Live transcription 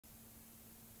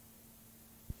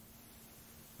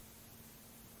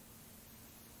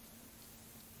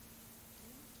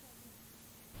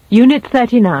Unit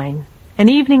 39. An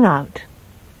evening out.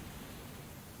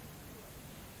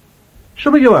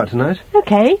 Shall we go out tonight?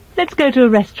 OK, let's go to a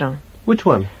restaurant. Which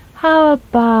one? How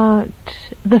about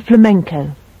the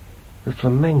Flamenco? The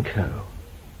Flamenco.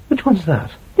 Which one's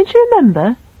that? Don't you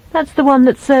remember? That's the one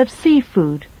that serves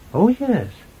seafood. Oh, yes.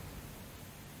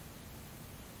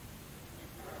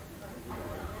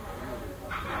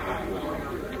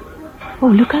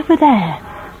 Oh, look over there.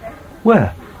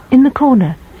 Where? In the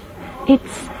corner.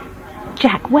 It's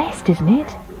Jack West, isn't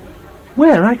it?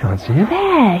 Where? I can't see him.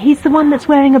 There, he's the one that's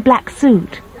wearing a black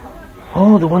suit.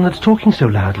 Oh, the one that's talking so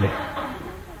loudly.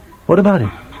 What about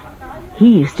him?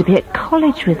 He used to be at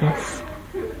college with us.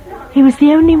 He was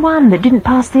the only one that didn't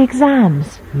pass the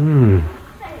exams.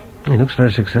 He looks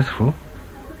very successful.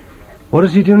 What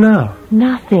does he do now?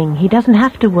 Nothing. He doesn't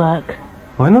have to work.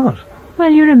 Why not?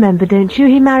 Well, you remember, don't you?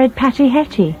 He married Patty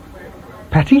Hetty.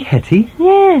 Patty Hetty?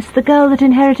 Yes, the girl that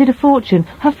inherited a fortune.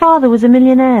 Her father was a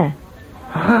millionaire.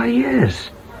 Ah, yes.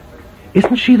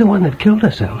 Isn't she the one that killed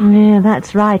herself? Yeah,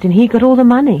 that's right, and he got all the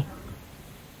money.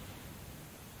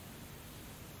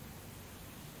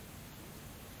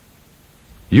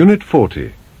 Unit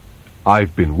 40.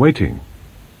 I've been waiting.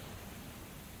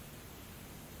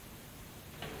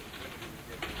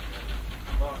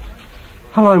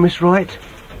 Hello, Miss Wright.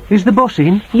 Is the boss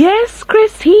in? Yes,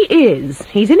 Chris, he is.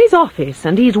 He's in his office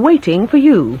and he's waiting for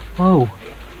you. Oh.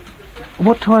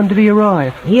 What time did he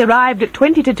arrive? He arrived at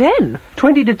 20 to 10.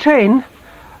 20 to 10?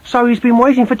 So he's been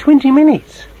waiting for 20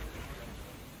 minutes.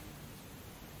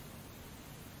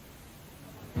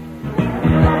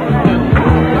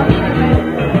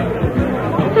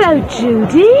 Hello,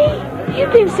 Judy.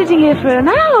 You've been sitting here for an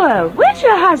hour. Where's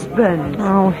your husband?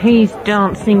 Oh, he's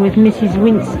dancing with Mrs.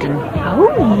 Winston.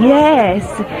 Oh, yes.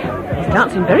 He's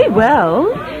dancing very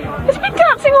well. Has he been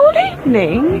dancing all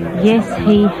evening? Yes,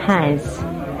 he has.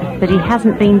 But he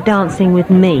hasn't been dancing with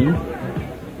me.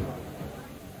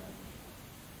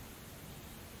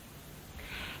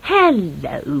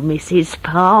 Hello, Mrs.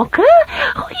 Parker.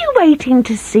 Are you waiting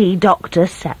to see Dr.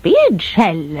 Savage?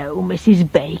 Hello, Mrs.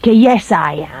 Baker. Yes,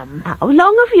 I am. How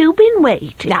long have you been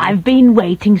waiting? I've been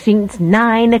waiting since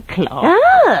 9 o'clock.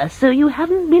 Ah, so you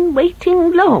haven't been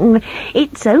waiting long.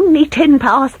 It's only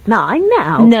 9:10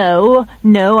 now.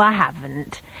 No, I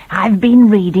haven't. I've been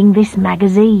reading this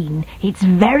magazine. It's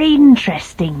very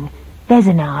interesting. There's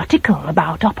an article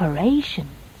about operations.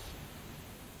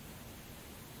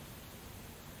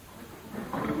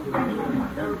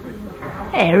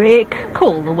 Eric,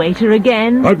 call the waiter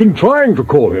again. I've been trying to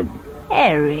call him.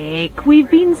 Eric, we've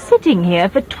been sitting here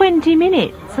for 20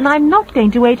 minutes, and I'm not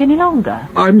going to wait any longer.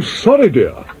 I'm sorry,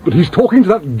 dear, but he's talking to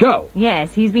that girl.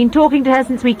 Yes, he's been talking to her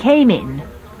since we came in.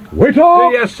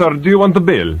 Waiter! Yes, sir. Do you want the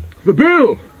bill? The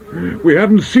bill! We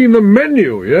haven't seen the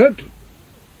menu yet.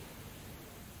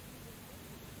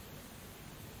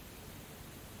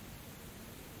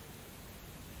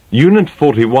 Unit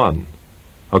 41.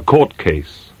 A court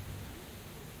case.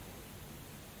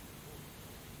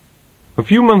 A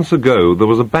few months ago, there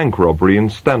was a bank robbery in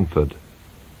Stanford.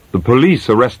 The police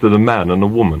arrested a man and a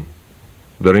woman.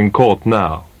 They're in court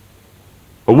now.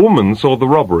 A woman saw the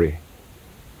robbery.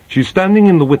 She's standing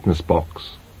in the witness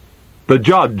box. The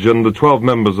judge and the 12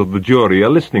 members of the jury are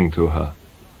listening to her.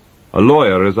 A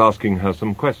lawyer is asking her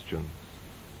some questions.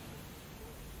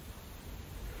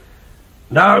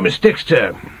 Now, Miss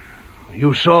Dexter,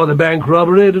 you saw the bank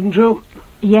robbery, didn't you?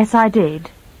 Yes, I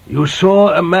did. You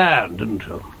saw a man, didn't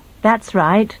you? That's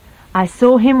right. I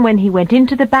saw him when he went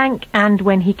into the bank and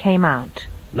when he came out.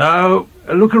 Now,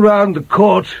 look around the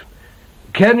court.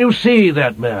 Can you see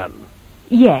that man?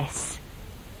 Yes.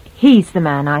 He's the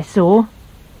man I saw.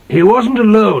 He wasn't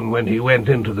alone when he went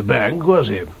into the bank, was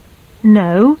he?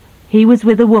 No, he was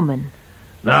with a woman.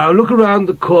 Now, look around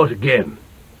the court again.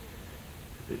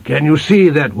 Can you see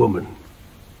that woman?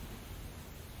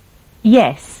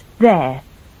 Yes, there.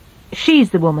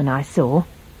 She's the woman I saw.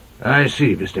 I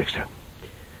see, Miss Dexter.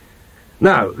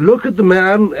 Now, look at the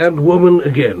man and woman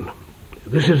again.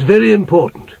 This is very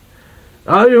important.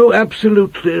 Are you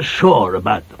absolutely sure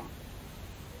about them?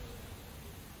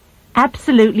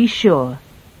 Absolutely sure.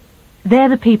 They're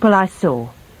the people I saw.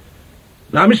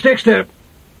 Now, Miss Dexter,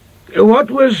 what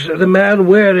was the man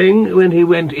wearing when he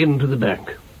went into the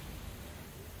bank?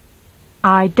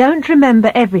 I don't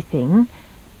remember everything,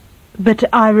 but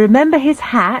I remember his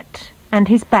hat and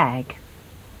his bag.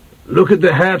 Look at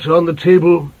the hat on the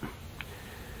table.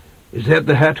 Is that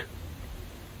the hat?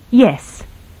 Yes,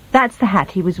 that's the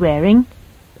hat he was wearing.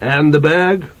 And the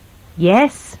bag?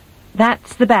 Yes,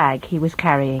 that's the bag he was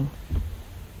carrying.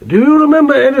 Do you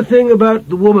remember anything about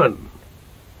the woman?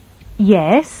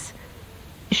 Yes,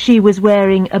 she was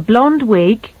wearing a blonde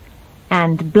wig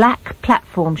and black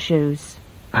platform shoes.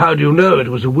 How do you know it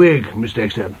was a wig, Miss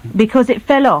Dexter? Because it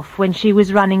fell off when she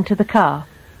was running to the car.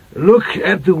 Look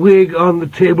at the wig on the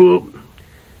table.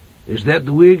 Is that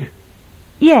the wig?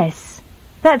 Yes,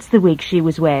 that's the wig she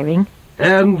was wearing.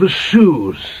 And the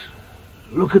shoes.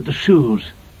 Look at the shoes.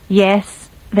 Yes,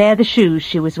 they're the shoes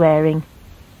she was wearing.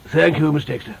 Thank you, Miss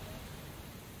Dexter.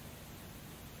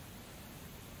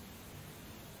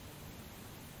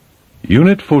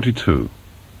 Unit 42.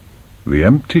 The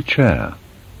Empty Chair.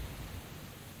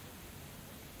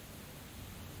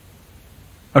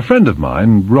 A friend of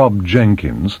mine, Rob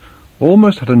Jenkins,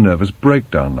 almost had a nervous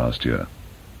breakdown last year.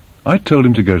 I told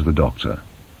him to go to the doctor.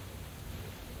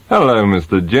 Hello,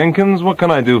 Mr. Jenkins. What can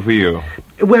I do for you?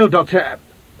 Well, Doctor,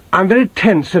 I'm very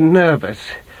tense and nervous.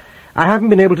 I haven't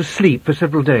been able to sleep for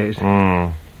several days.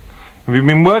 Have you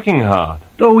been working hard?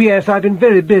 Oh, yes, I've been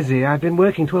very busy. I've been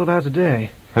working 12 hours a day.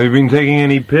 Have you been taking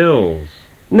any pills?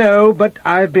 No, but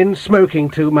I've been smoking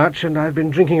too much and I've been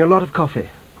drinking a lot of coffee.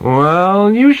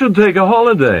 Well, you should take a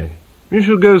holiday. You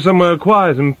should go somewhere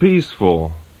quiet and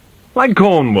peaceful. Like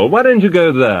Cornwall. Why don't you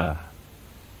go there?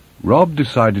 Rob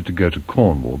decided to go to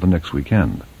Cornwall the next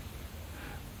weekend.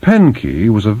 Penkey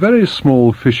was a very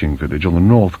small fishing village on the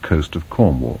north coast of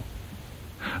Cornwall.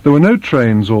 There were no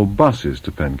trains or buses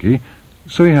to Penkey,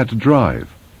 so he had to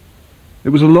drive. It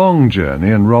was a long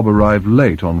journey, and Rob arrived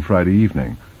late on Friday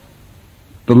evening.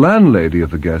 The landlady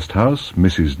of the guest house,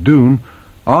 Mrs. Doone,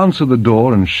 answered the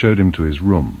door and showed him to his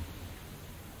room.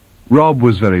 Rob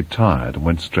was very tired and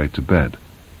went straight to bed.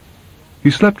 He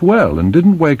slept well and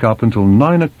didn't wake up until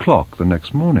 9 o'clock the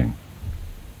next morning.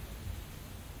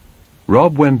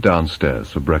 Rob went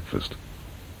downstairs for breakfast.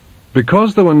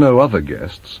 Because there were no other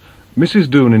guests, Mrs.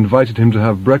 Doone invited him to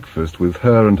have breakfast with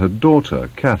her and her daughter,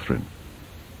 Catherine.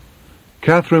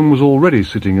 Catherine was already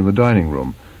sitting in the dining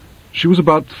room. She was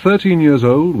about 13 years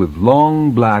old, with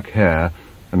long black hair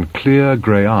and clear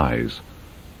grey eyes.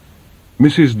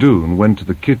 Mrs. Doone went to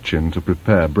the kitchen to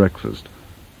prepare breakfast.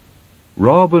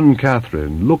 Rob and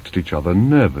Catherine looked at each other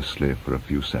nervously for a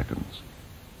few seconds.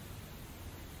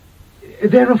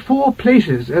 There are 4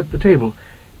 places at the table.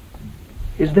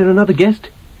 Is there another guest?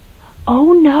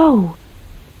 Oh, no.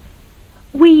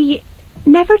 We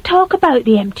never talk about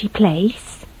the empty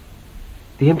place.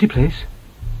 The empty place?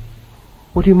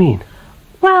 What do you mean?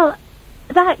 Well,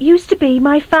 that used to be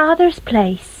my father's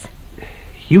place.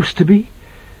 Used to be?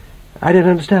 I don't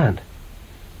understand.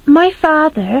 My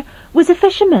father was a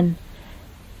fisherman.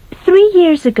 3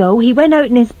 years ago he went out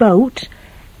in his boat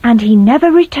and he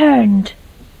never returned.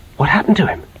 What happened to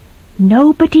him?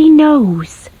 Nobody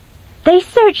knows. They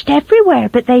searched everywhere,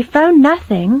 but they found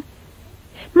nothing.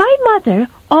 My mother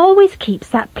always keeps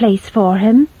that place for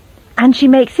him, and she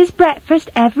makes his breakfast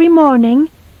every morning.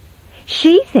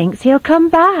 She thinks he'll come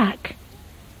back.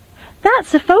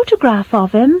 That's a photograph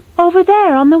of him over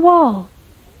there on the wall.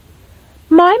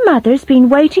 My mother's been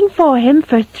waiting for him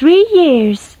for 3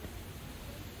 years.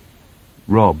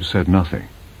 Rob said nothing,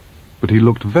 but he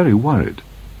looked very worried.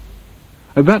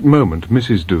 At that moment,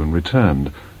 Mrs. Doone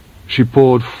returned. She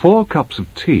poured 4 cups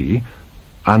of tea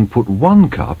and put 1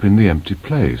 cup in the empty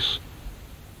place.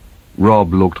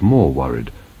 Rob looked more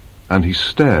worried, and he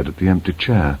stared at the empty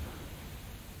chair.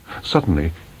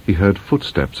 Suddenly, he heard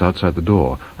footsteps outside the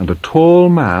door, and a tall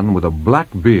man with a black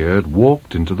beard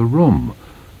walked into the room.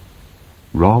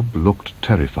 Rob looked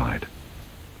terrified.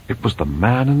 It was the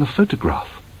man in the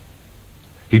photograph.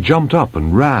 He jumped up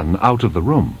and ran out of the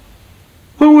room.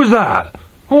 Who was that?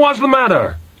 What's the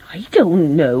matter? I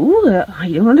don't know.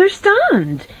 I don't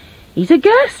understand. He's a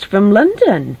guest from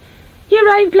London. He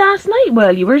arrived last night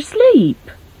while you were asleep.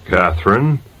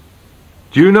 Catherine,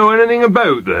 do you know anything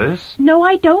about this? No,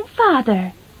 I don't,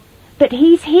 Father. But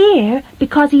he's here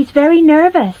because he's very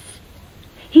nervous.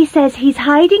 He says he's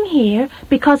hiding here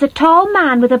because a tall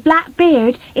man with a black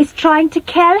beard is trying to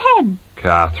kill him.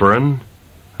 Catherine,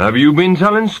 have you been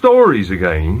telling stories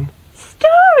again?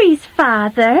 Stories,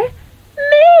 Father?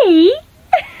 Me?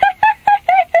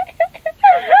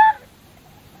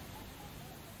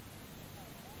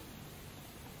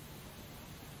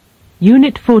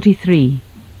 Unit 43.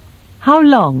 How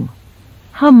long?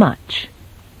 How much?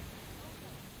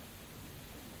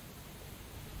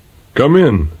 Come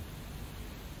in.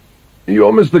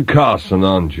 You're Mr. Carson,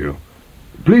 aren't you?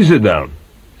 Please sit down.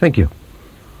 Thank you.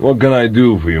 What can I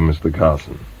do for you, Mr.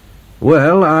 Carson?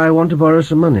 Well, I want to borrow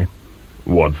some money.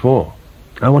 What for?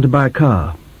 I want to buy a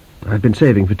car. I've been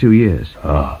saving for 2 years.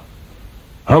 Ah.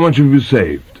 How much have you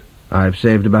saved? I've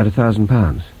saved about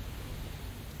 £1,000.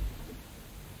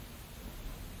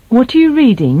 What are you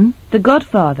reading? The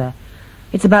Godfather.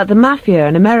 It's about the mafia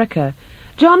in America.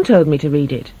 John told me to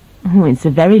read it. Oh, it's a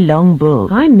very long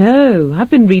book. I know. I've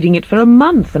been reading it for a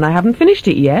month and I haven't finished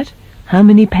it yet. How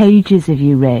many pages have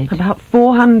you read? About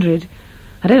 400.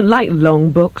 I don't like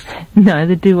long books.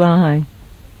 Neither do I.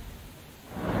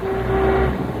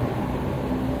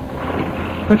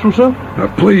 Petrol,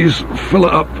 sir? Please, fill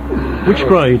it up. Which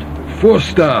grade?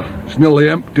 4-star. It's nearly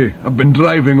empty. I've been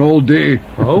driving all day.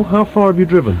 Oh, how far have you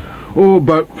driven? Oh,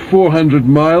 about 400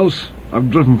 miles. I've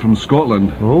driven from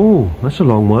Scotland. Oh, that's a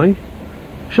long way.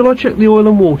 Shall I check the oil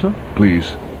and water?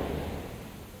 Please.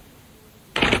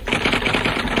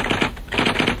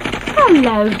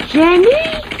 Hello, Jenny.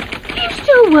 You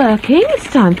still working? It's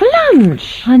time for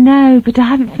lunch. I know, but I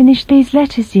haven't finished these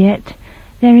letters yet.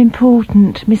 They're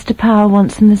important. Mr. Power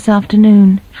wants them this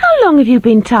afternoon. How long have you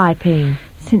been typing?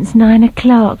 Since 9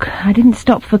 o'clock. I didn't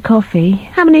stop for coffee.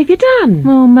 How many have you done?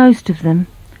 Oh, most of them.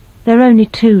 There are only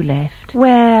 2 left.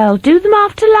 Well, do them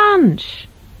after lunch.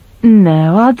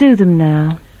 No, I'll do them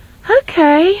now.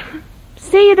 OK.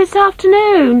 See you this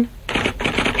afternoon.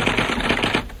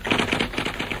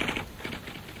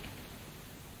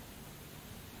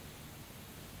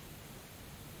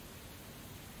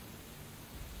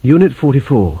 Unit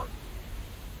 44.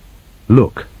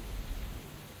 Look.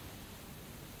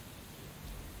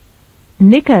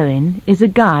 Nick Owen is a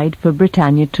guide for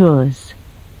Britannia Tours.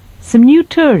 Some new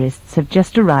tourists have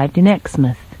just arrived in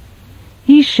Exmouth.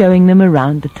 He's showing them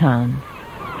around the town.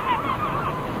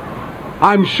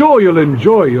 I'm sure you'll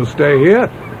enjoy your stay here.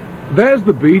 There's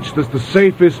the beach that's the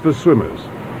safest for swimmers.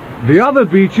 The other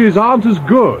beaches aren't as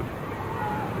good.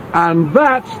 And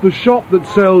that's the shop that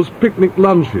sells picnic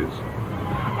lunches.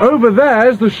 Over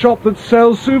there's the shop that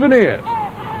sells souvenirs.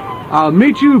 I'll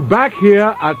meet you back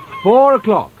here at 4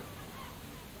 o'clock.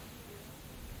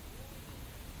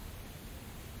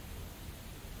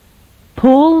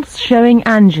 Paul's showing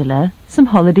Angela some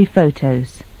holiday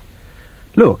photos.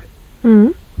 Look.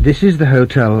 This is the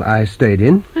hotel I stayed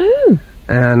in. Oh.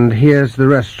 And here's the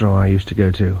restaurant I used to go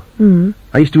to.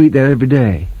 I used to eat there every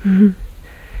day.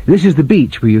 This is the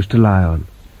beach we used to lie on.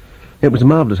 It was a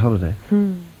marvellous holiday.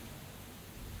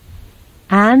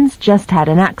 Anne's just had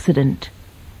an accident.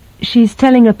 She's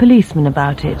telling a policeman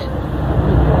about it.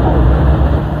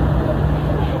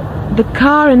 The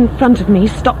car in front of me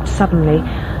stopped suddenly.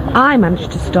 I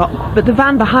managed to stop, but the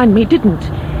van behind me didn't.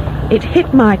 It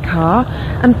hit my car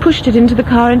and pushed it into the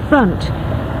car in front.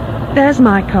 There's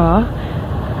my car.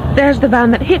 There's the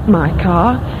van that hit my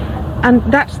car. And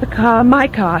that's the car my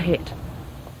car hit.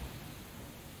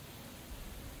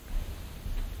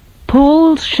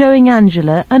 Paul's showing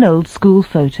Angela an old school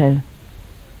photo.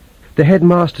 The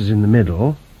headmaster's in the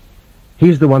middle.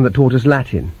 He's the one that taught us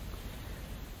Latin.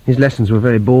 His lessons were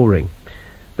very boring.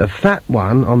 The fat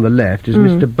one on the left is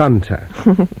Mr. Bunter.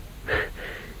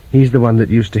 He's the one that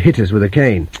used to hit us with a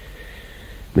cane.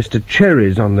 Mr.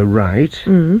 Cherry's on the right.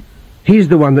 He's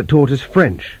the one that taught us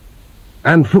French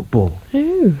and football.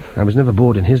 I was never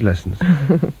bored in his lessons.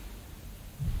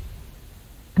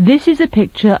 This is a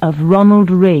picture of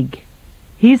Ronald Rigg.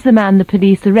 He's the man the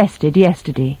police arrested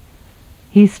yesterday.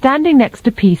 He's standing next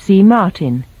to P.C.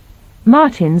 Martin.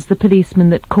 Martin's the policeman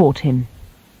that caught him.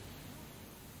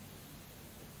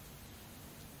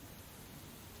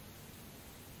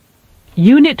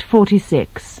 Unit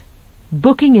 46.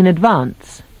 Booking in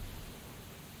advance.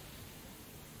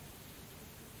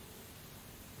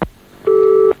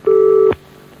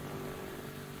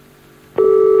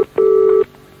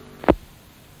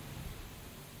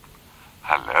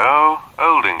 Hello,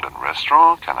 Old England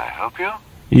Restaurant. Can I help you?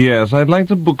 Yes, I'd like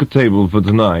to book a table for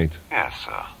tonight. Yes,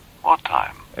 sir. What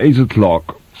time? 8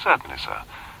 o'clock. Certainly, sir.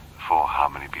 For how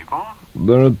many people?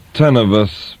 There are 10 of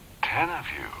us. 10 of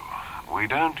you. We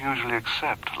don't usually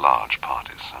accept large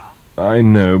parties, sir. I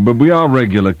know, but we are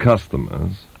regular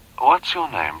customers. What's your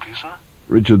name, please, sir?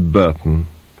 Richard Burton.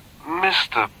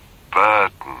 Mr.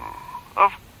 Burton.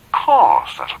 Of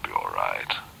course, that'll be all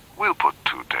right. We'll put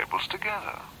 2 tables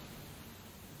together.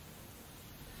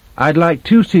 I'd like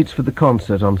 2 seats for the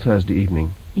concert on Thursday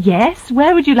evening. Yes,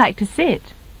 where would you like to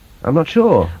sit? I'm not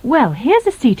sure. Well, here's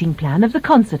a seating plan of the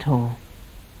concert hall.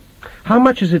 How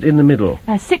much is it in the middle?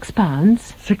 £6.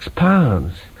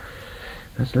 £6.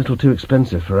 That's a little too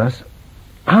expensive for us.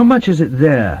 How much is it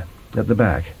there, at the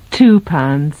back?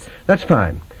 £2. That's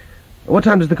fine. What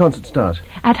time does the concert start?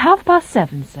 At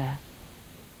 7:30, sir.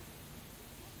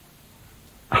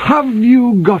 Have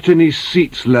you got any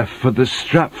seats left for the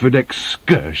Stratford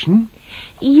excursion?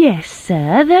 Yes,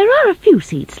 sir, there are a few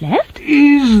seats left.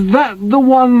 Is that the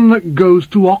one that goes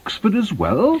to Oxford as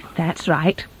well? That's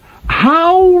right.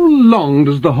 How long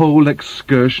does the whole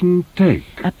excursion take?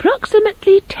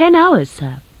 Approximately 10 hours,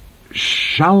 sir.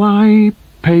 Shall I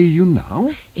pay you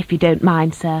now? If you don't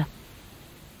mind, sir.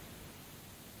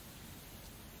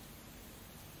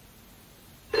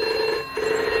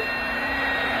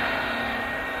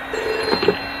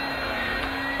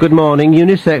 Good morning,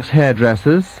 unisex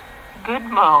hairdressers. Good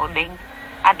morning.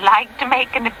 I'd like to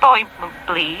make an appointment,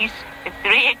 please, at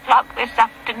 3 o'clock this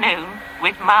afternoon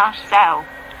with Marcel.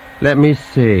 Let me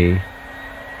see.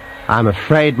 I'm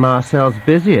afraid Marcel's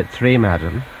busy at 3,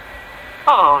 madam.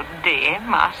 Oh, dear,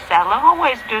 Marcel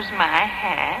always does my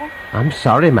hair. I'm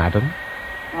sorry, madam.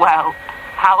 Well,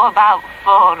 how about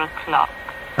 4 o'clock?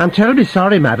 I'm terribly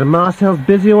sorry, madam. Marcel's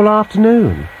busy all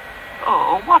afternoon.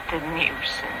 Oh, what a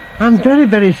nuisance. I'm very,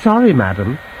 very sorry,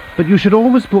 madam, but you should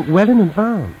always book well in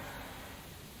advance.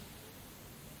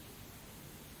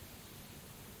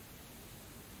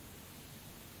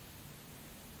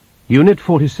 Unit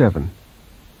 47.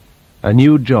 A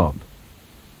new job.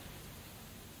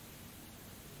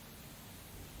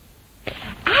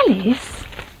 Alice,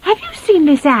 have you seen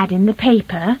this ad in the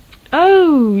paper?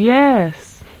 Oh,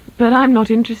 yes. But I'm not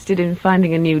interested in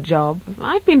finding a new job.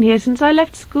 I've been here since I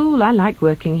left school. I like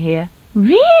working here.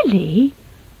 Really?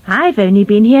 I've only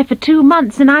been here for 2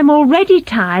 months and I'm already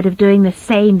tired of doing the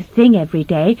same thing every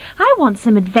day. I want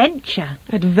some adventure.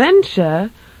 Adventure?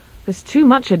 There's too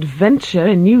much adventure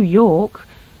in New York.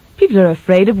 People are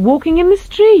afraid of walking in the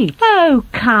street. Oh,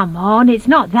 come on, it's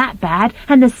not that bad,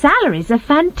 and the salaries are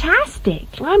fantastic.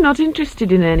 I'm not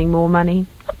interested in earning more money.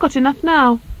 I've got enough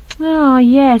now. Oh,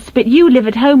 yes, but you live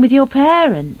at home with your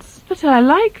parents. But I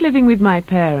like living with my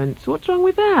parents. What's wrong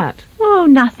with that? Oh,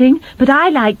 nothing, but I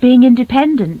like being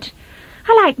independent.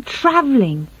 I like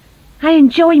travelling. I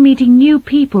enjoy meeting new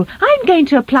people. I'm going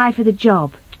to apply for the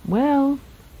job. Well,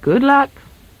 good luck.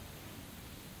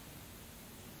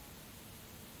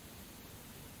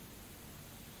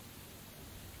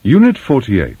 Unit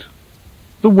 48.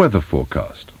 The weather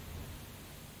forecast.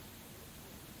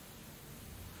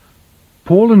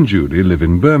 Paul and Judy live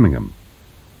in Birmingham.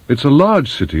 It's a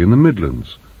large city in the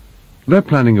Midlands. They're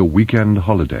planning a weekend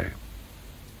holiday.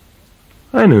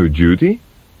 I know, Judy.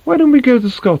 Why don't we go to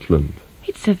Scotland?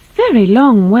 It's a very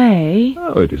long way.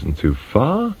 Oh, it isn't too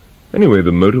far. Anyway,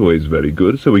 the motorway's very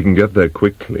good, so we can get there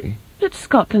quickly. But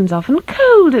Scotland's often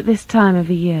cold at this time of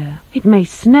the year. It may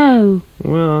snow.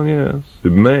 Well, yes,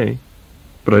 it may.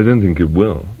 But I don't think it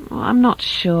will. Oh, I'm not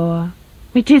sure.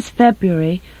 It is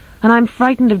February, and I'm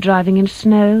frightened of driving in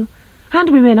snow. And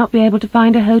we may not be able to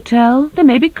find a hotel. They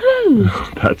may be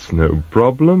closed. That's no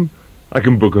problem. I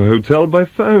can book a hotel by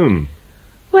phone.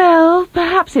 Well,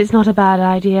 perhaps it's not a bad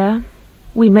idea.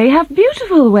 We may have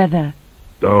beautiful weather.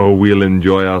 Oh, we'll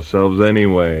enjoy ourselves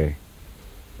anyway.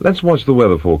 Let's watch the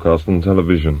weather forecast on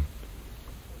television.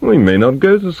 We may not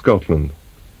go to Scotland.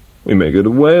 We may go to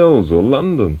Wales or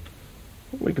London.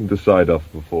 We can decide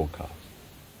after the forecast.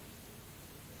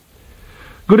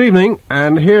 Good evening,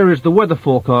 and here is the weather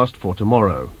forecast for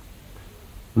tomorrow.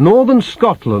 Northern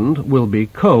Scotland will be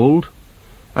cold,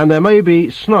 and there may be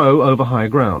snow over high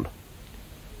ground.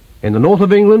 In the north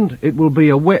of England, it will be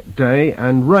a wet day,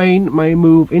 and rain may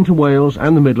move into Wales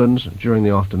and the Midlands during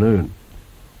the afternoon.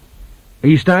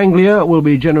 East Anglia will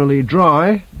be generally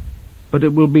dry, but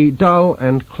it will be dull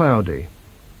and cloudy.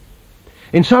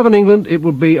 In southern England, it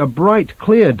will be a bright,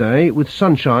 clear day with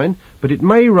sunshine, but it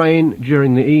may rain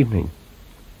during the evening.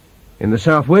 In the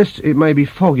southwest, it may be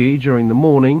foggy during the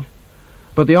morning,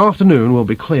 but the afternoon will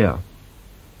be clear.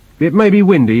 It may be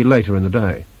windy later in the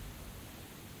day.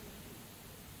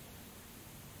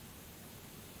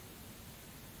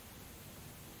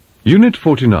 Unit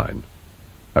 49.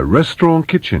 A restaurant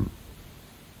kitchen.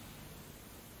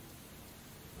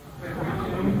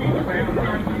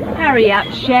 Hurry up,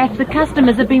 Chef. The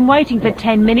customers have been waiting for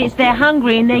 10 minutes. They're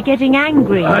hungry and they're getting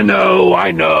angry. I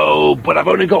know, but I've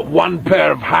only got one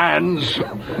pair of hands.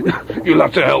 You'll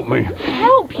have to help me.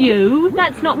 Help you?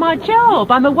 That's not my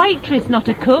job. I'm a waitress, not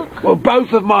a cook. Well,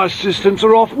 both of my assistants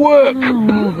are off work.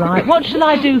 All right. What shall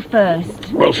I do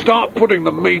first? Well, start putting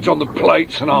the meat on the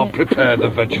plates and I'll prepare the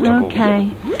vegetables.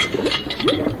 Okay.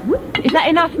 Is that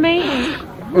enough meat?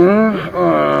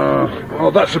 Oh,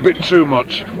 that's a bit too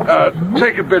much.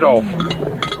 Take a bit off.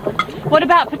 What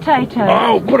about potatoes?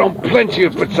 Oh, put on plenty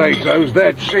of potatoes.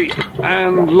 They're cheap.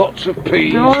 And lots of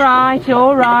peas. All right.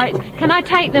 Can I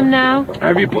take them now?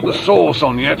 Have you put the sauce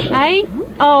on yet? Eh?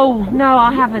 Oh, no,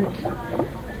 I haven't.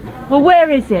 Well, where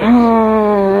is it?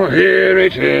 Oh, here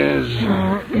it is.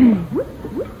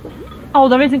 Oh,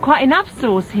 there isn't quite enough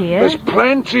sauce here. There's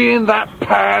plenty in that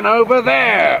pan over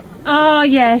there. Oh,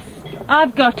 yes.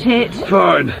 I've got it.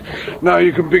 Fine. Now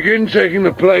you can begin taking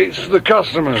the plates to the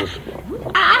customers.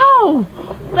 Ow!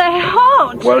 They're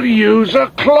hot! Well, use a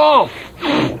cloth.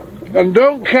 And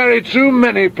don't carry too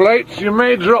many plates, you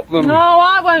may drop them. No,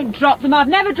 I won't drop them. I've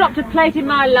never dropped a plate in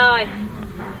my life.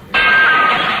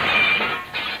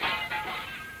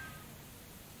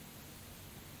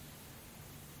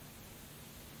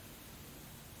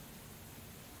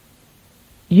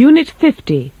 Unit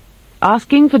 50.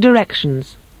 Asking for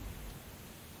directions.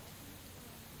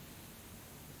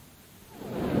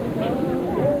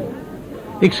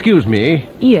 Excuse me.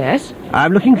 Yes?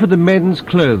 I'm looking for the men's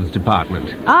clothes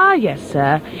department. Ah, yes,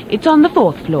 sir. It's on the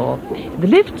 4th floor. The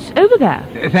lift's over there.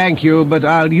 Thank you, but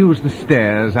I'll use the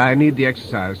stairs. I need the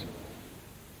exercise.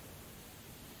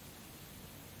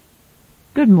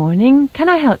 Good morning. Can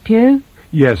I help you?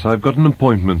 Yes, I've got an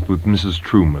appointment with Mrs.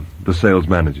 Truman, the sales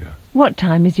manager. What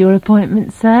time is your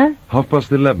appointment, sir?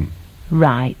 11:30.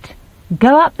 Right.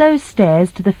 Go up those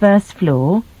stairs to the 1st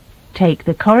floor. Take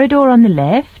the corridor on the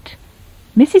left.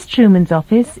 Mrs. Truman's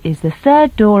office is the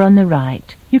 3rd door on the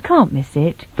right. You can't miss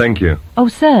it. Thank you. Oh,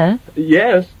 sir,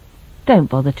 Yes? don't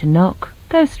bother to knock.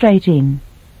 Go straight in.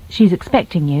 She's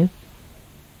expecting you.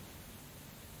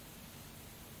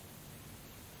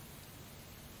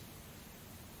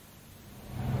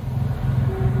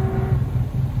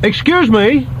 Excuse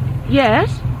me?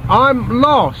 Yes? I'm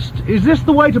lost. Is this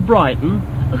the way to Brighton?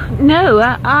 No,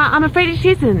 I'm afraid it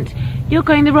isn't. You're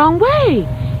going the wrong way.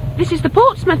 This is the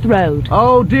Portsmouth Road.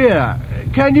 Oh, dear.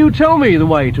 Can you tell me the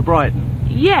way to Brighton?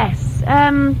 Yes,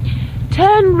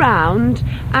 turn round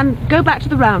and go back to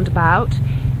the roundabout.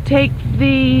 Take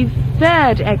the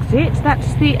 3rd exit,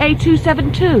 that's the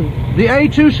A272. The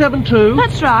A272?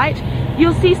 That's right.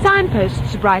 You'll see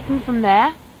signposts to Brighton from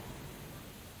there.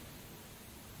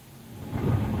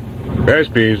 Yes,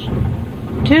 please.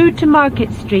 2 to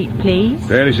Market Street, please.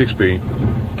 36p.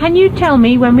 Can you tell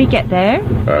me when we get there?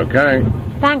 Okay.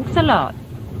 Thanks a lot.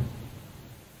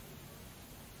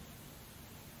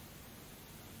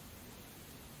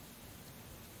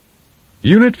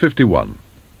 Unit 51.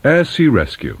 Air Sea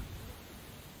Rescue.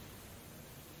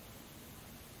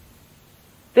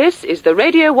 This is the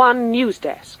Radio 1 news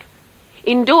desk.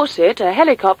 In Dorset, a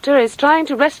helicopter is trying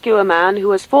to rescue a man who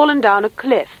has fallen down a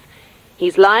cliff.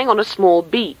 He's lying on a small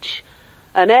beach.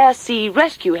 An Air Sea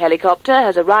Rescue helicopter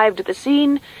has arrived at the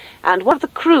scene, and one of the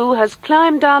crew has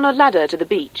climbed down a ladder to the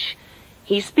beach.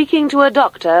 He's speaking to a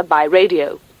doctor by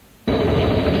radio.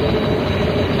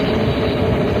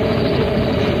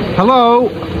 Hello?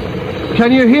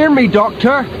 Can you hear me,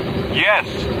 Doctor? Yes,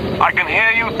 I can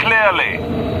hear you clearly.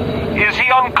 Is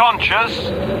he unconscious?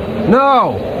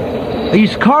 No.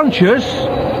 He's conscious,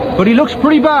 but he looks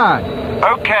pretty bad.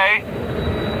 Okay.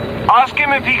 Ask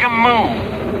him if he can move.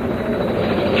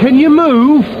 Can you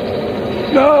move?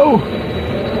 No.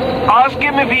 Ask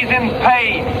him if he's in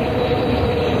pain.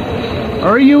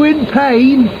 Are you in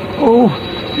pain? Oh,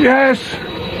 yes.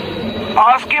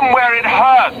 Ask him where it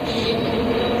hurts.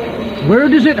 Where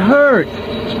does it hurt?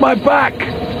 It's my back.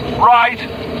 Right.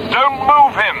 Don't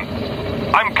move him.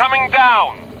 I'm coming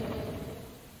down.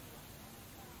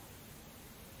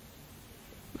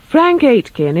 Frank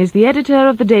Aitken is the editor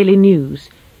of the Daily News.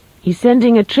 He's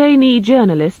sending a trainee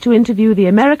journalist to interview the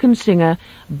American singer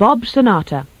Bob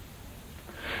Sonata.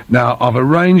 Now, I've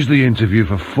arranged the interview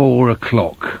for 4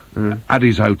 o'clock at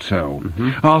his hotel.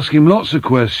 Ask him lots of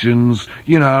questions,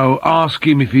 you know, ask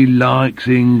him if he likes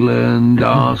England,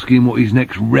 ask him what his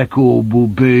next record will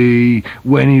be,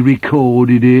 when he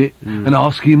recorded it, and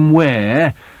ask him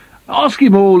where. Ask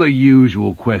him all the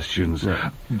usual questions,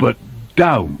 but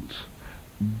don't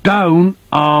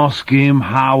ask him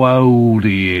how old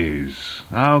he is,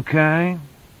 okay?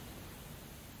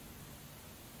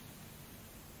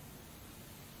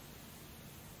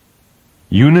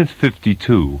 Unit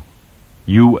 52,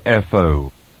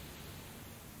 UFO.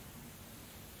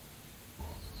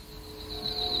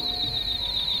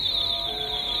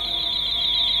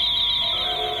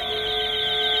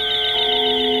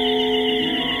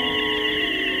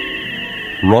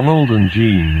 Ronald and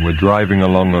Jean were driving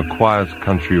along a quiet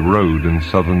country road in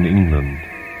southern England.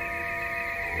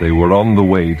 They were on the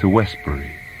way to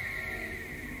Westbury.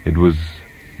 It was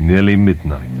nearly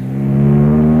midnight.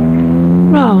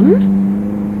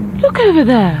 Ron, look over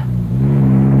there.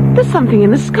 There's something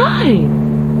in the sky.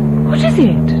 What is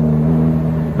it?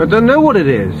 I don't know what it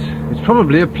is. It's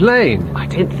probably a plane. I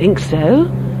don't think so.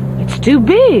 It's too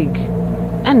big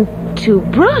and too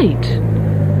bright.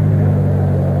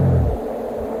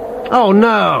 Oh,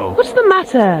 no. What's the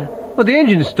matter? Well, the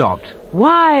engine stopped.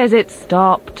 Why has it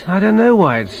stopped? I don't know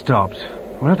why it stopped.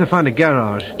 We'll have to find a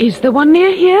garage. Is there one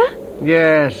near here?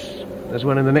 Yes, there's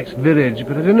one in the next village,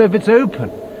 but I don't know if it's open.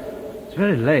 It's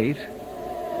very late.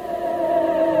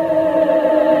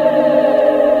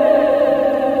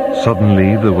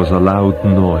 Suddenly there was a loud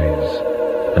noise,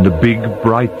 and a big,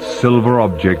 bright silver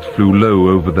object flew low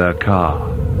over their car.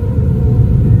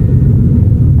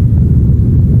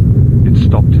 It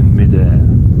stopped in mid-air,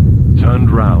 turned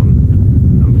round,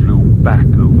 and flew back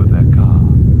over their car.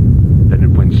 Then it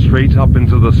went straight up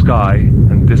into the sky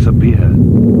and disappeared.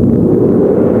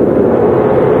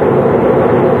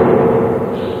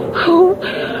 Oh,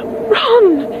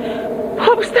 Ron!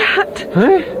 What was that?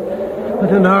 Eh? Well,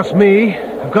 don't ask me.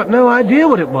 I've got no idea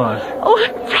what it was. Oh,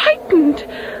 I'm frightened.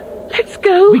 Let's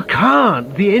go. We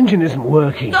can't. The engine isn't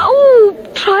working. Oh,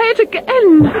 try it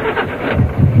again.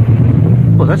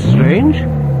 Well, that's strange.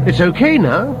 It's okay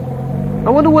now. I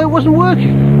wonder why it wasn't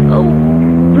working. Oh,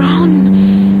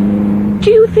 Ron,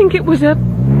 do you think it was a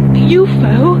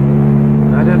UFO?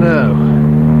 I don't know.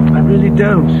 I really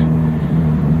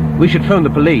don't. We should phone the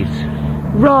police.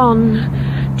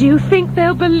 Ron, do you think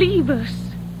they'll believe us?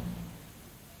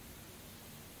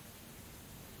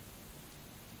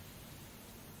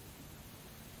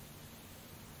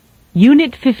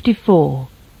 Unit 54.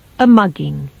 A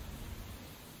mugging.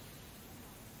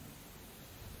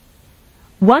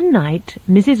 One night,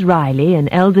 Mrs. Riley, an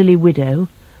elderly widow,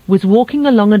 was walking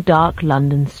along a dark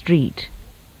London street.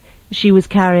 She was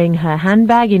carrying her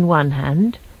handbag in one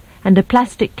hand and a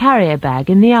plastic carrier bag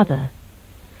in the other.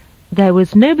 There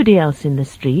was nobody else in the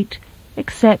street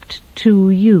except two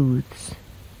youths.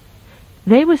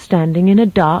 They were standing in a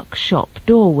dark shop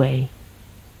doorway.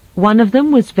 One of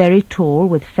them was very tall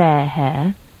with fair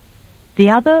hair. The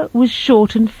other was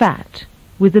short and fat,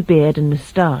 with a beard and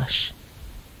moustache.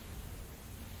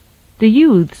 The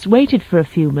youths waited for a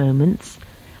few moments,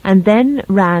 and then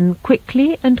ran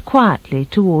quickly and quietly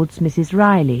towards Mrs.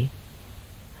 Riley.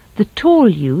 The tall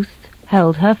youth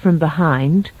held her from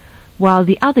behind, while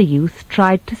the other youth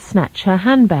tried to snatch her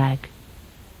handbag.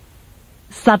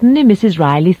 Suddenly Mrs.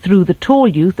 Riley threw the tall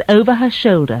youth over her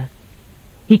shoulder.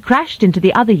 He crashed into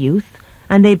the other youth,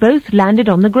 and they both landed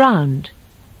on the ground.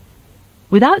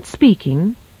 Without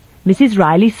speaking, Mrs.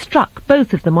 Riley struck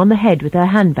both of them on the head with her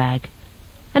handbag,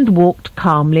 and walked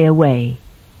calmly away.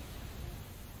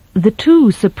 The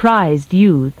two surprised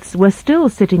youths were still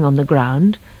sitting on the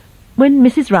ground when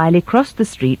Mrs. Riley crossed the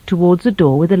street towards a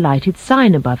door with a lighted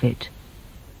sign above it.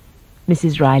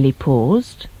 Mrs. Riley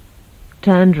paused,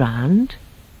 turned round,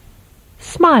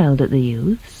 smiled at the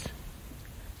youths,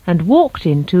 and walked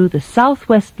into the South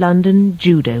West London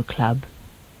Judo Club.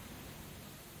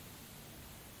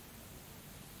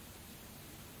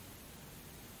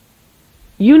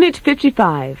 Unit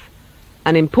 55.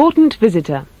 An important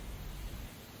visitor.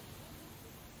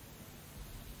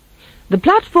 The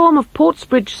platform of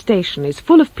Portsbridge Station is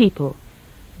full of people.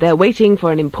 They're waiting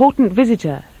for an important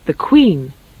visitor, the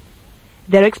Queen.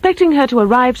 They're expecting her to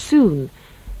arrive soon.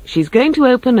 She's going to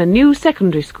open a new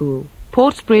secondary school,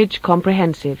 Portsbridge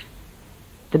Comprehensive.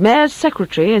 The Mayor's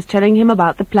secretary is telling him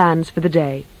about the plans for the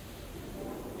day.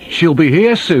 She'll be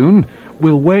here soon.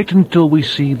 We'll wait until we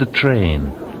see the train.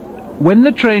 When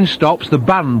the train stops, the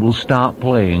band will start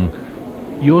playing.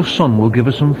 Your son will give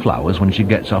her some flowers when she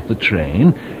gets off the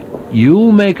train.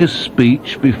 You'll make a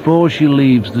speech before she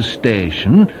leaves the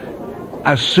station.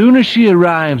 As soon as she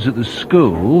arrives at the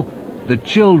school, the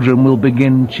children will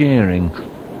begin cheering.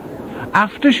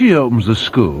 After she opens the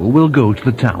school, we'll go to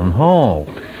the town hall.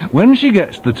 When she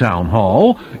gets to the town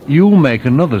hall, you'll make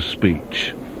another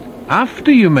speech. After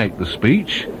you make the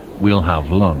speech, we'll have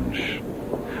lunch.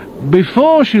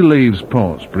 Before she leaves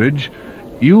Portsbridge,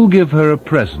 you'll give her a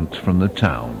present from the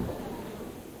town.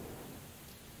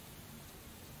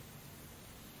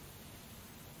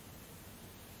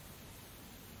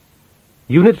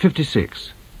 Unit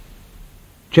 56.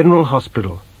 General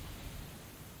Hospital.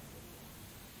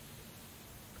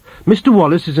 Mr.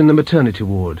 Wallace is in the maternity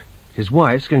ward. His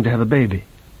wife's going to have a baby.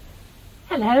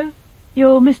 Hello.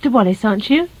 You're Mr. Wallace, aren't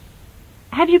you?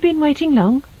 Have you been waiting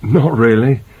long? Not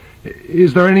really.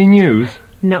 Is there any news?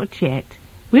 Not yet.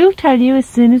 We'll tell you as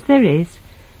soon as there is.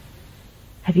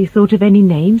 Have you thought of any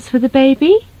names for the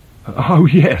baby? Oh,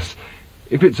 yes.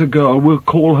 If it's a girl, we'll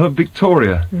call her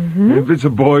Victoria. If it's a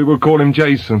boy, we'll call him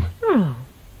Jason. Oh.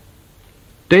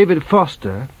 David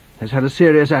Foster has had a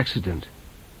serious accident.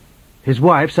 His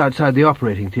wife's outside the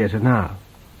operating theatre now.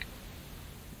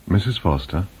 Mrs.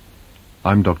 Foster,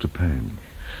 I'm Dr. Payne.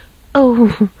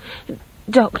 Oh,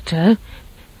 Doctor,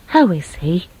 how is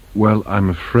he? Well, I'm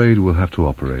afraid we'll have to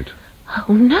operate.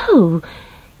 Oh, no.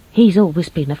 He's always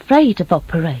been afraid of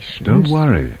operations. Don't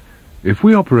worry. If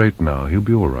we operate now, he'll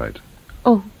be all right.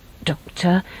 Oh,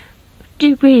 Doctor, do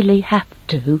you really have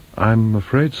to? I'm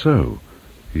afraid so.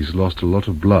 He's lost a lot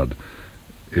of blood.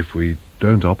 If we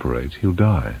don't operate, he'll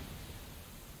die.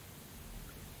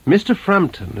 Mr.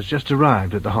 Frampton has just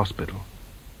arrived at the hospital.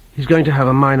 He's going to have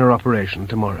a minor operation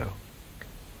tomorrow.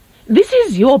 This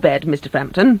is your bed, Mr.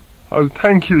 Frampton. Oh,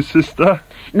 thank you, sister.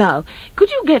 Now,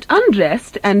 could you get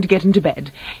undressed and get into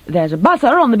bed? There's a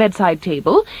buzzer on the bedside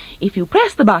table. If you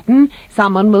press the button,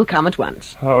 someone will come at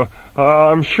once. Oh,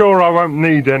 I'm sure I won't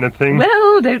need anything.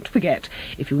 Well, don't forget.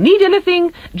 If you need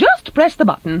anything, just press the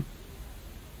button.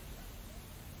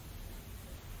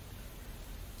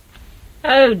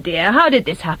 Oh dear, how did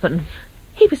this happen?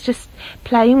 He was just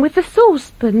playing with the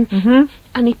saucepan,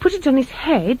 and he put it on his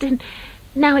head, and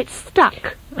now it's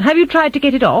stuck. Have you tried to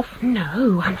get it off?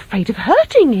 No, I'm afraid of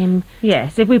hurting him.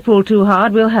 Yes, if we pull too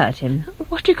hard, we'll hurt him.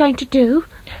 What are you going to do?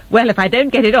 Well, if I don't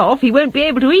get it off, he won't be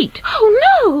able to eat.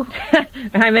 Oh, no!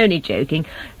 I'm only joking.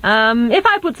 If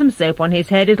I put some soap on his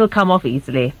head, it'll come off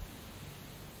easily.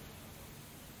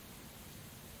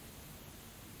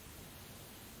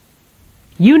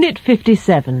 Unit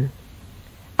 57.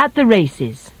 At the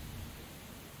races.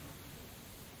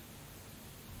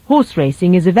 Horse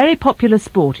racing is a very popular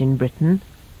sport in Britain.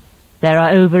 There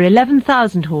are over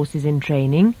 11,000 horses in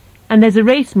training, and there's a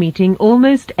race meeting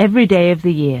almost every day of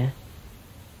the year.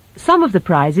 Some of the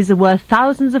prizes are worth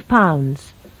thousands of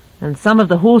pounds, and some of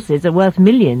the horses are worth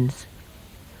millions.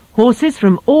 Horses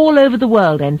from all over the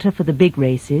world enter for the big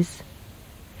races.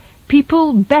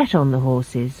 People bet on the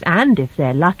horses, and if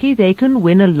they're lucky, they can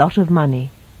win a lot of money.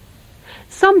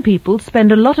 Some people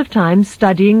spend a lot of time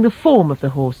studying the form of the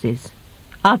horses.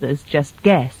 Others just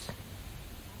guess.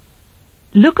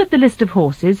 Look at the list of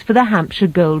horses for the Hampshire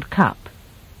Gold Cup.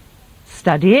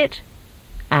 Study it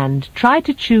and try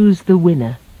to choose the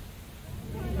winner.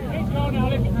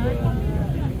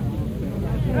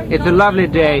 It's a lovely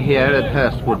day here at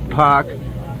Hurstwood Park.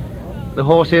 The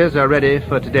horses are ready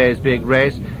for today's big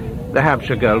race, the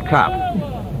Hampshire Gold Cup.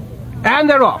 And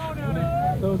they're off.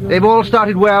 They've all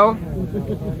started well.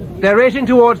 They're racing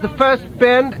towards the first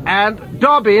bend, and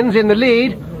Dobbins in the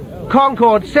lead,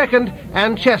 Concord second,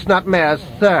 and Chestnut Mares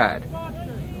third.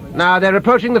 Now they're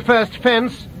approaching the first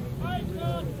fence,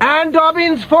 and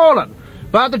Dobbins fallen,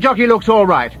 but the jockey looks all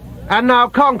right. And now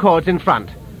Concord's in front.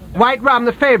 White Rum,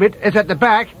 the favourite, is at the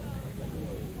back.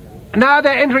 Now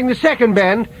they're entering the second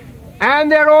bend, and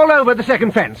they're all over the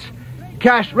second fence.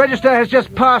 Cash Register has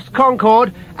just passed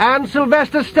Concord, and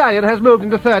Sylvester Stallion has moved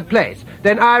into third place.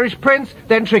 Then Irish Prince,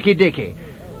 then Tricky Dicky.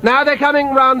 Now they're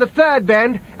coming round the third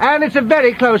bend, and it's a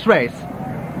very close race.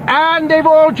 And they've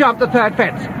all jumped the third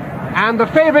fence. And the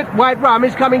favourite, White Rum,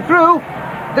 is coming through.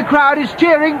 The crowd is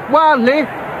cheering wildly.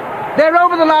 They're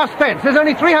over the last fence. There's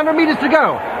only 300 metres to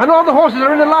go, and all the horses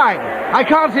are in a line. I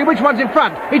can't see which one's in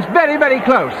front. It's very, very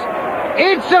close.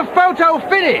 It's a photo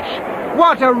finish.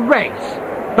 What a race.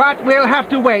 But we'll have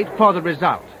to wait for the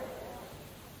result.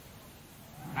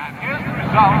 And here's the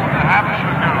result of the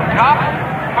Hampshire Gold Cup.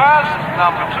 First,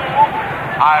 number 2,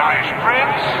 Irish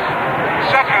Prince.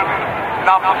 Second,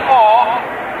 number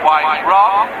 4, White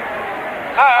Rock.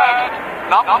 Third,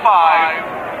 number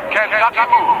 5, Kentucky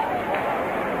Moon.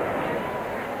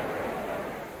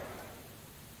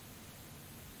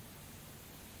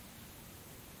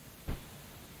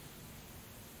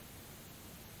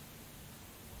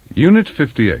 Unit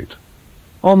 58.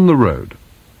 On the road.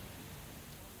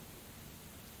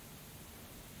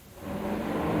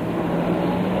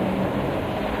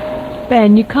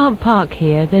 Ben, you can't park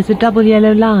here. There's a double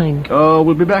yellow line. Oh,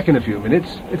 we'll be back in a few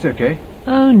minutes. It's okay.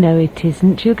 Oh, no, it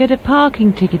isn't. You'll get a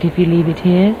parking ticket if you leave it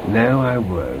here. No, I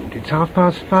won't. It's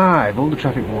 5:30. All the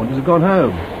traffic wardens have gone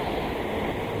home.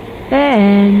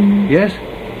 Ben. Yes?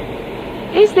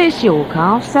 Is this your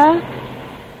car, sir?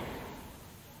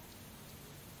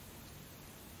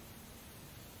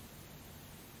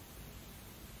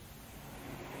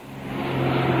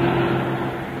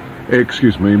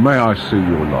 Excuse me, may I see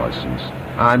your licence?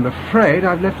 I'm afraid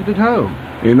I've left it at home.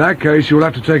 In that case, you'll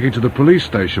have to take it to the police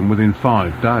station within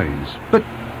 5 days. But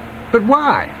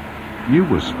why? You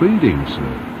were speeding,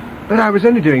 sir. But I was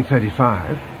only doing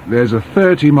 35. There's a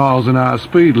 30 miles an hour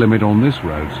speed limit on this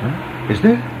road, sir. Is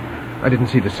there? I didn't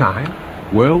see the sign.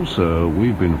 Well, sir,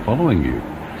 we've been following you.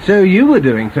 So you were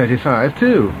doing 35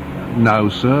 too? No,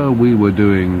 sir, we were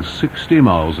doing 60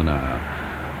 miles an hour.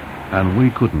 And we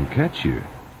couldn't catch you.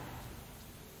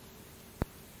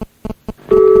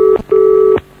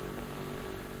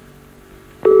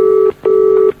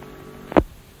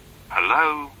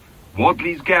 Hello?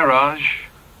 Wadley's Garage?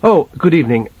 Oh, good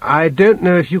evening. I don't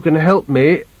know if you can help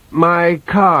me. My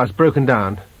car's broken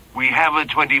down. We have a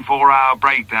 24-hour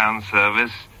breakdown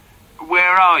service.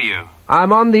 Where are you?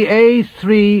 I'm on the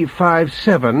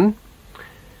A357,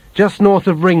 just north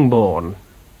of Ringbourne.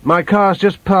 My car's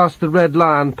just past the Red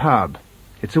Lion pub.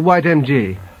 It's a white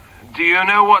MG. Do you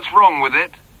know what's wrong with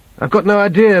it? I've got no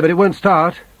idea, but it won't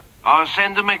start. I'll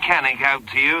send a mechanic out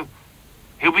to you.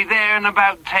 He'll be there in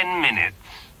about 10 minutes.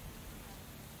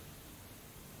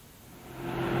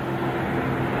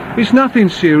 It's nothing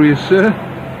serious, sir.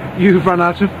 You've run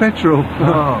out of petrol.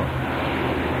 Oh.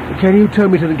 Can you tow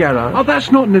me to the garage? Oh,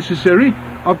 that's not necessary.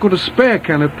 I've got a spare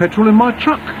can of petrol in my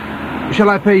truck. Shall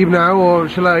I pay you now, or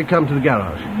shall I come to the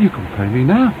garage? You can pay me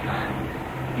now.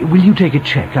 Will you take a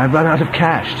cheque? I've run out of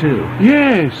cash, too.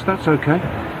 Yes, that's okay.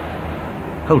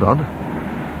 Hold on.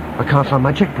 I can't find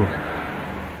my chequebook.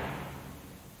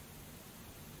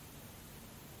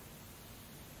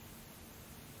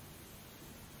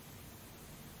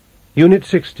 Unit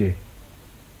 60.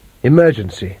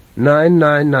 Emergency.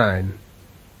 999.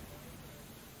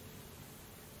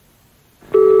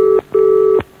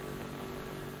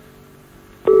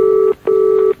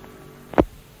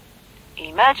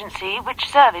 Emergency, which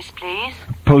service, please?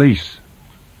 Police.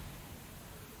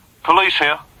 Police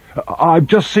here. I've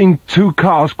just seen 2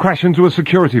 cars crash into a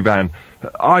security van.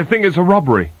 I think it's a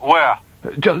robbery. Where?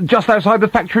 Just outside the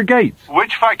factory gates.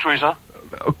 Which factory, sir?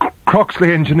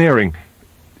 Croxley Engineering.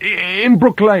 In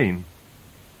Brook Lane.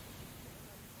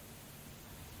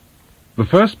 The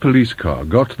first police car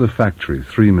got to the factory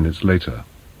 3 minutes later,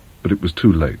 but it was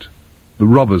too late. The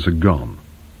robbers had gone.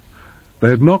 They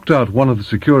had knocked out one of the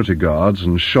security guards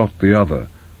and shot the other.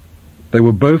 They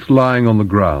were both lying on the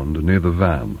ground near the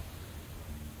van.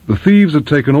 The thieves had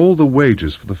taken all the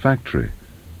wages for the factory.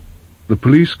 The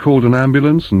police called an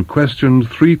ambulance and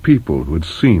questioned 3 people who had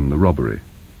seen the robbery.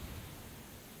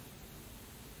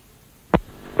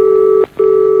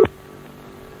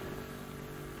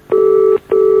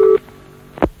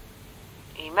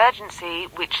 Emergency,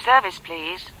 which service,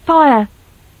 please? Fire.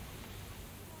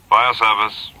 Fire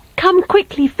service. Come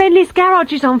quickly, Fenley's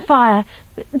garage is on fire.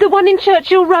 The one in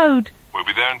Churchill Road. We'll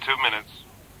be there in 2 minutes.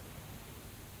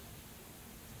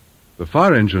 The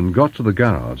fire engine got to the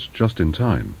garage just in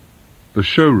time. The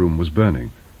showroom was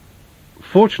burning.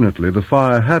 Fortunately, the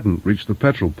fire hadn't reached the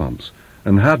petrol pumps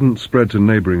and hadn't spread to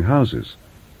neighbouring houses.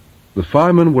 The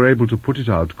firemen were able to put it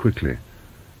out quickly.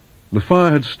 The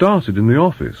fire had started in the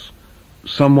office.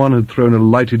 Someone had thrown a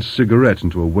lighted cigarette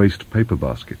into a waste paper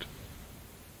basket.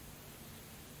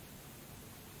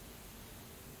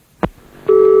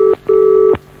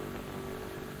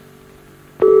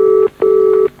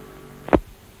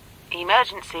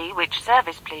 Emergency, which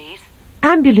service, please?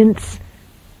 Ambulance.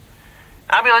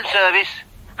 Ambulance service.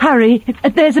 Hurry,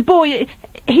 there's a boy.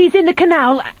 He's in the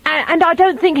canal, and I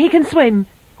don't think he can swim.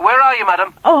 Where are you,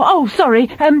 madam? Oh, sorry.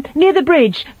 Near the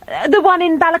bridge. The one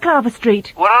in Balaclava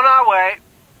Street. We're on our way.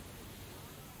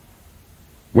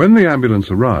 When the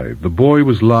ambulance arrived, the boy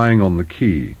was lying on the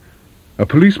quay. A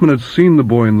policeman had seen the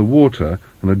boy in the water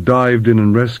and had dived in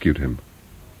and rescued him.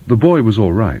 The boy was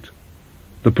all right.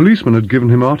 The policeman had given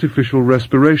him artificial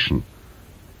respiration.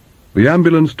 The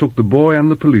ambulance took the boy and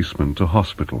the policeman to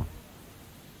hospital.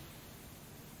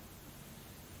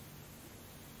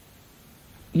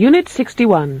 Unit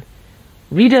 61.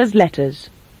 Reader's Letters.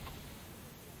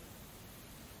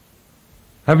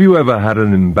 Have you ever had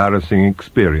an embarrassing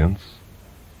experience?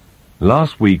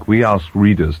 Last week we asked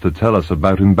readers to tell us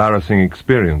about embarrassing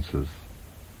experiences.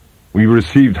 We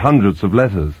received hundreds of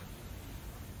letters.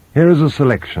 Here is a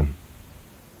selection.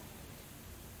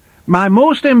 My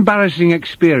most embarrassing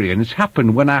experience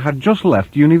happened when I had just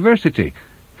left university.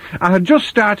 I had just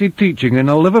started teaching in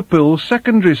a Liverpool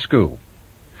secondary school.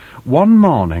 One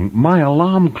morning, my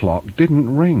alarm clock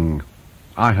didn't ring.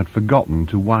 I had forgotten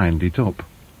to wind it up.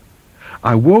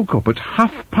 I woke up at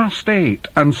 8:30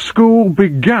 and school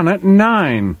began at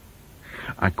 9.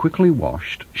 I quickly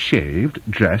washed, shaved,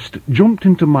 dressed, jumped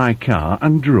into my car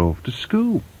and drove to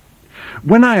school.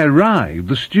 When I arrived,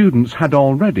 the students had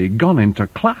already gone into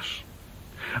class.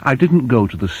 I didn't go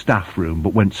to the staff room,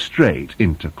 but went straight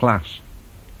into class.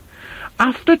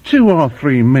 After 2 or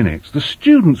 3 minutes, the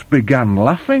students began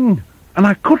laughing, and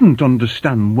I couldn't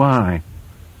understand why.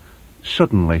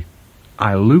 Suddenly,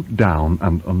 I looked down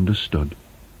and understood.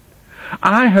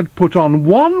 I had put on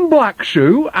 1 black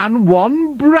shoe and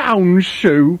 1 brown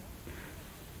shoe.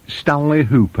 Stanley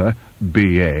Hooper,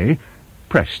 B.A.,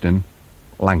 Preston,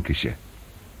 Lancashire.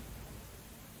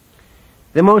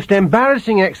 The most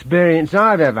embarrassing experience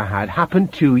I've ever had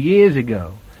happened 2 years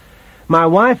ago. My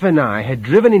wife and I had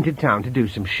driven into town to do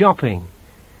some shopping.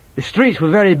 The streets were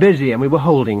very busy and we were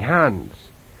holding hands.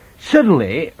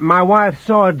 Suddenly, my wife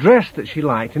saw a dress that she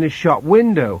liked in a shop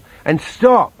window and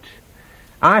stopped.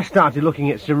 I started looking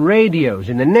at some radios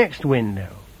in the next window.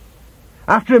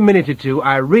 After a minute or two,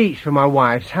 I reached for my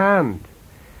wife's hand.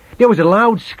 There was a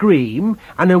loud scream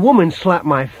and a woman slapped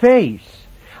my face.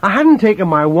 I hadn't taken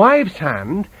my wife's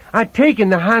hand. I'd taken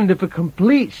the hand of a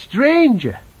complete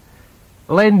stranger.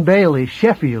 Len Bailey,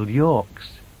 Sheffield,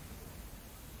 Yorks.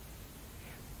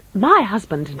 My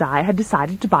husband and I had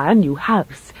decided to buy a new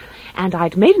house, and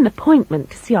I'd made an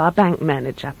appointment to see our bank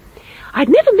manager. I'd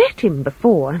never met him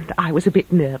before, and I was a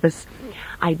bit nervous.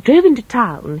 I drove into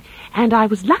town, and I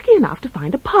was lucky enough to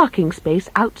find a parking space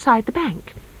outside the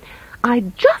bank.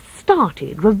 I'd just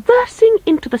started reversing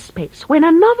into the space when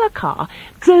another car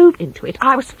drove into it.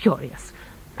 I was furious.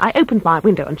 I opened my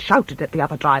window and shouted at the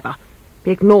other driver.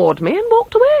 He ignored me and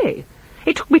walked away.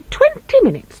 It took me 20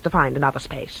 minutes to find another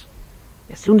space.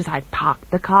 As soon as I'd parked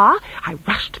the car, I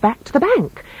rushed back to the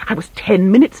bank. I was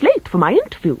 10 minutes late for my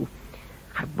interview.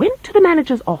 I went to the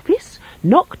manager's office,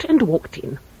 knocked and walked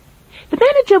in. The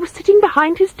manager was sitting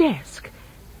behind his desk.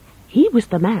 He was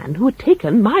the man who had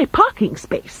taken my parking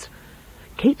space.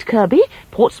 Kate Kirby,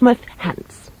 Portsmouth,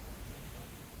 Hants.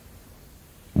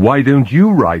 Why don't you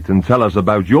write and tell us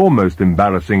about your most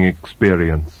embarrassing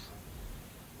experience?